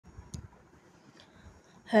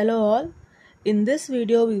Hello all. In this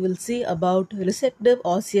video we will see about resective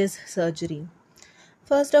osseous surgery.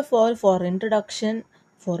 First of all, for introduction,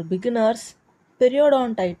 for beginners,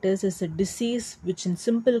 periodontitis is a disease which in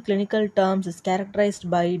simple clinical terms is characterized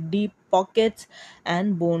by deep pockets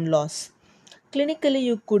and bone loss. Clinically,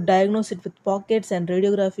 you could diagnose it with pockets, and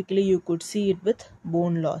radiographically, you could see it with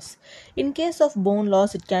bone loss. In case of bone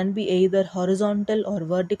loss, it can be either horizontal or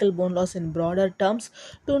vertical bone loss in broader terms.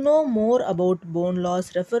 To know more about bone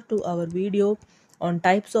loss, refer to our video on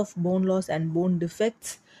types of bone loss and bone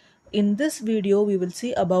defects. In this video, we will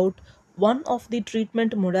see about one of the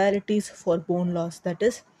treatment modalities for bone loss, that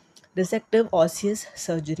is resective osseous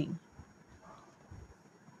surgery.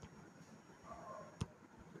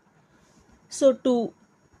 So, to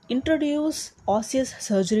introduce osseous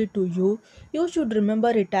surgery to you, you should remember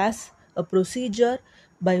it as a procedure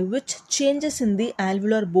by which changes in the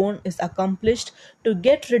alveolar bone is accomplished to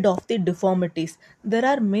get rid of the deformities. There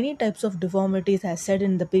are many types of deformities, as said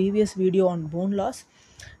in the previous video on bone loss.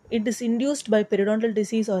 It is induced by periodontal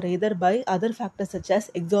disease or either by other factors such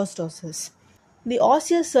as exostosis. The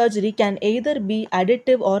osseous surgery can either be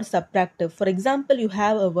additive or subtractive. For example, you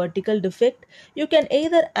have a vertical defect, you can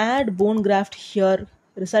either add bone graft here,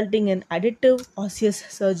 resulting in additive osseous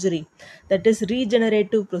surgery, that is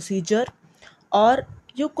regenerative procedure, or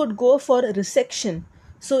you could go for resection.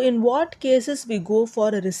 So in what cases we go for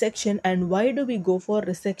a resection and why do we go for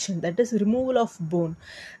resection, that is removal of bone.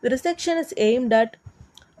 The resection is aimed at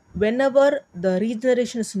whenever the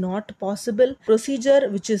regeneration is not possible. Procedure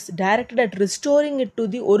which is directed at restoring it to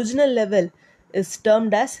the original level is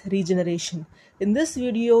termed as regeneration. In this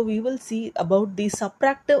video we will see about the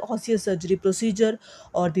subtractive osseous surgery procedure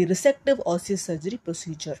or the resective osseous surgery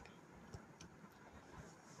procedure.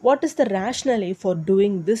 What is the rationale for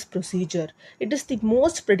doing this procedure? It is the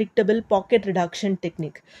most predictable pocket reduction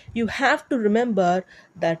technique. You have to remember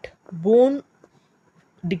that bone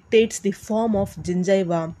dictates the form of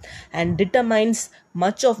gingiva and determines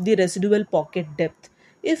much of the residual pocket depth.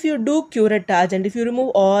 If you do curettage and if you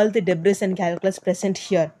remove all the debris and calculus present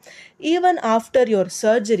here, even after your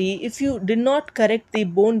surgery, if you did not correct the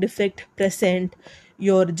bone defect present,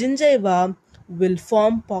 your gingiva will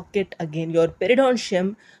form pocket again. Your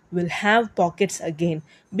periodontium will have pockets again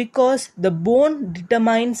because the bone defect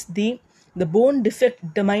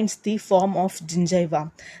determines the form of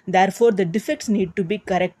gingiva. Therefore, the defects need to be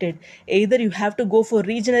corrected. Either you have to go for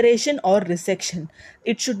regeneration or resection.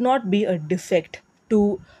 It should not be a defect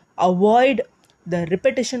to avoid the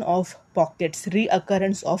repetition of pockets,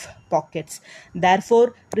 reoccurrence of pockets.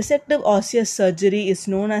 Therefore, resective osseous surgery is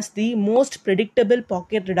known as the most predictable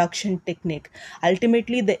pocket reduction technique.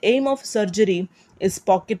 Ultimately, the aim of surgery is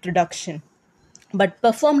pocket reduction, but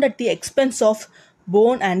performed at the expense of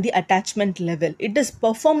bone and the attachment level. It is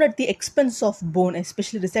performed at the expense of bone,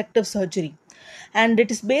 especially resective surgery. And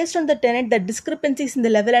it is based on the tenet that discrepancies in the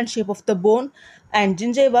level and shape of the bone and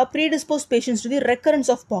gingiva predispose patients to the recurrence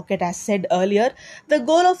of pocket. As said earlier, the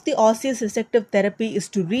goal of the osseous resective therapy is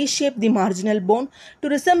to reshape the marginal bone to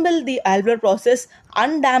resemble the alveolar process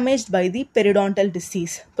undamaged by the periodontal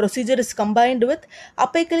disease. Procedure is combined with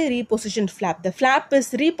apically repositioned flap. The flap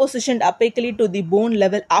is repositioned apically to the bone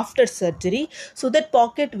level after surgery so that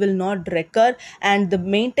pocket will not recur, and the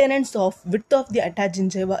maintenance of width of the attached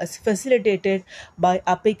gingiva is facilitated by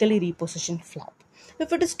apically repositioned flap.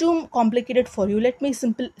 If it is too complicated for you, let me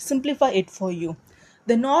simplify it for you.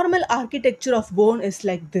 The normal architecture of bone is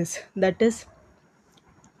like this, that is,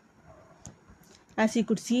 as you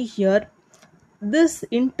could see here, this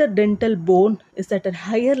interdental bone is at a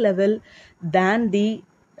higher level than the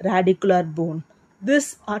radicular bone.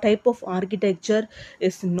 This type of architecture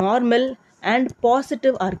is normal and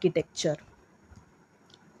positive architecture.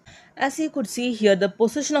 As you could see here, the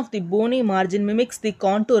position of the bony margin mimics the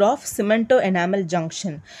contour of cemento-enamel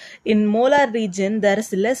junction. In molar region, there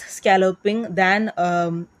is less scalloping than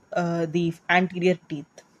the anterior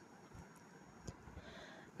teeth.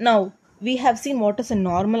 Now, we have seen what is a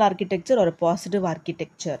normal architecture or a positive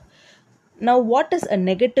architecture. Now, what is a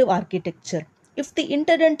negative architecture? If the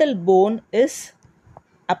interdental bone is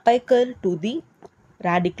apical to the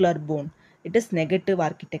radicular bone, it is negative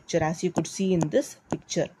architecture, as you could see in this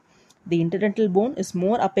picture. The interdental bone is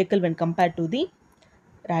more apical when compared to the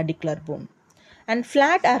radicular bone. And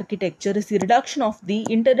flat architecture is the reduction of the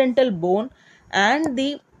interdental bone and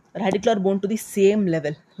the radicular bone to the same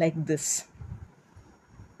level, like this.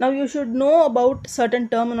 Now you should know about certain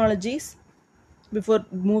terminologies. before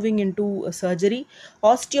moving into surgery.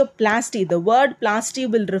 Osteoplasty. The word plasty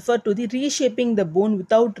will refer to the reshaping the bone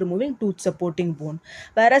without removing tooth supporting bone.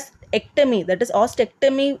 Whereas ectomy, that is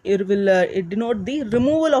ostectomy, it will denote the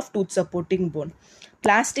removal of tooth supporting bone.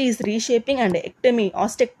 Plasty is reshaping and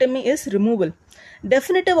ostectomy is removal.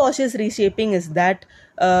 Definitive osseous reshaping is that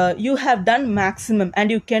you have done maximum and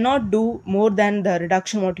you cannot do more than the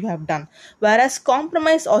reduction what you have done. Whereas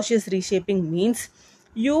compromised osseous reshaping means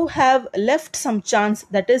you have left some chance.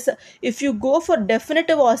 That is, if you go for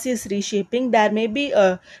definitive osseous reshaping, there may be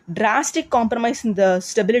a drastic compromise in the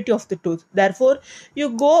stability of the tooth. Therefore, you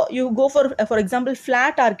go for example,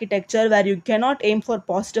 flat architecture, where you cannot aim for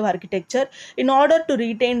positive architecture in order to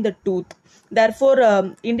retain the tooth.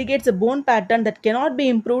 Therefore, indicates a bone pattern that cannot be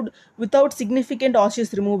improved without significant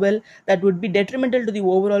osseous removal that would be detrimental to the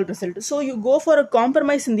overall result. So you go for a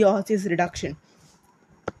compromise in the osseous reduction.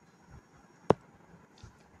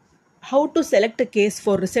 How to select a case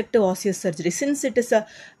for resective osseous surgery? Since it is a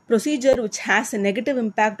procedure which has a negative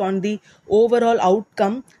impact on the overall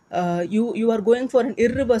outcome, you are going for an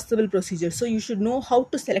irreversible procedure. So you should know how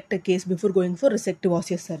to select a case before going for resective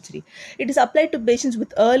osseous surgery. It is applied to patients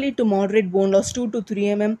with early to moderate bone loss, 2 to 3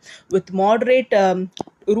 mm, with moderate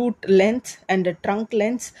root length and a trunk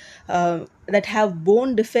length, that have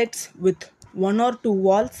bone defects with 1 or 2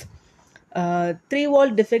 walls. 3-wall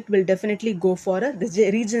defect will definitely go for a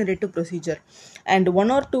regenerative procedure, and 1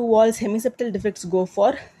 or 2 walls hemiseptal defects go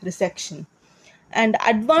for resection. And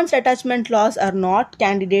advanced attachment loss are not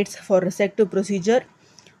candidates for resective procedure.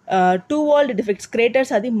 2-wall defects,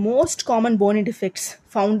 craters, are the most common bony defects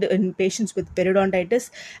found in patients with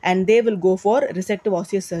periodontitis, and they will go for resective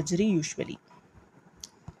osseous surgery usually.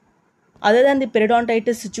 Other than the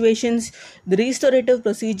periodontitis situations, the restorative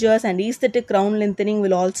procedures and aesthetic crown lengthening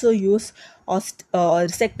will also use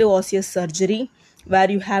resective osseous surgery,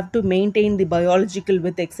 where you have to maintain the biological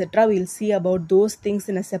width, etc. We'll see about those things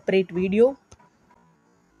in a separate video.